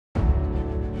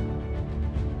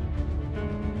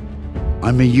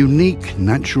I'm a unique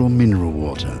natural mineral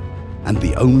water, and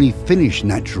the only Finnish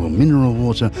natural mineral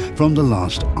water from the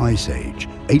last ice age,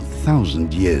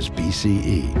 8,000 years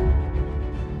BCE.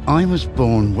 I was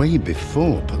born way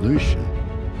before pollution,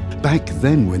 back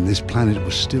then when this planet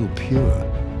was still pure.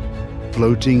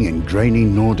 Floating in grainy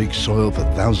Nordic soil for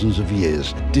thousands of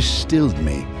years distilled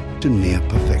me to near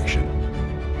perfection.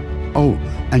 Oh,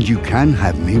 and you can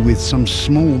have me with some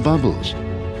small bubbles,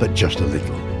 but just a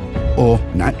little. Or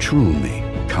natural me,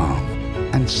 calm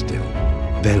and still.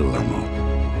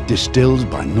 Vellamo, distilled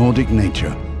by Nordic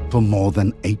nature for more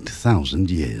than 8,000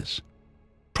 years.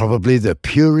 Probably the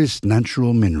purest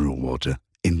natural mineral water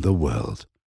in the world.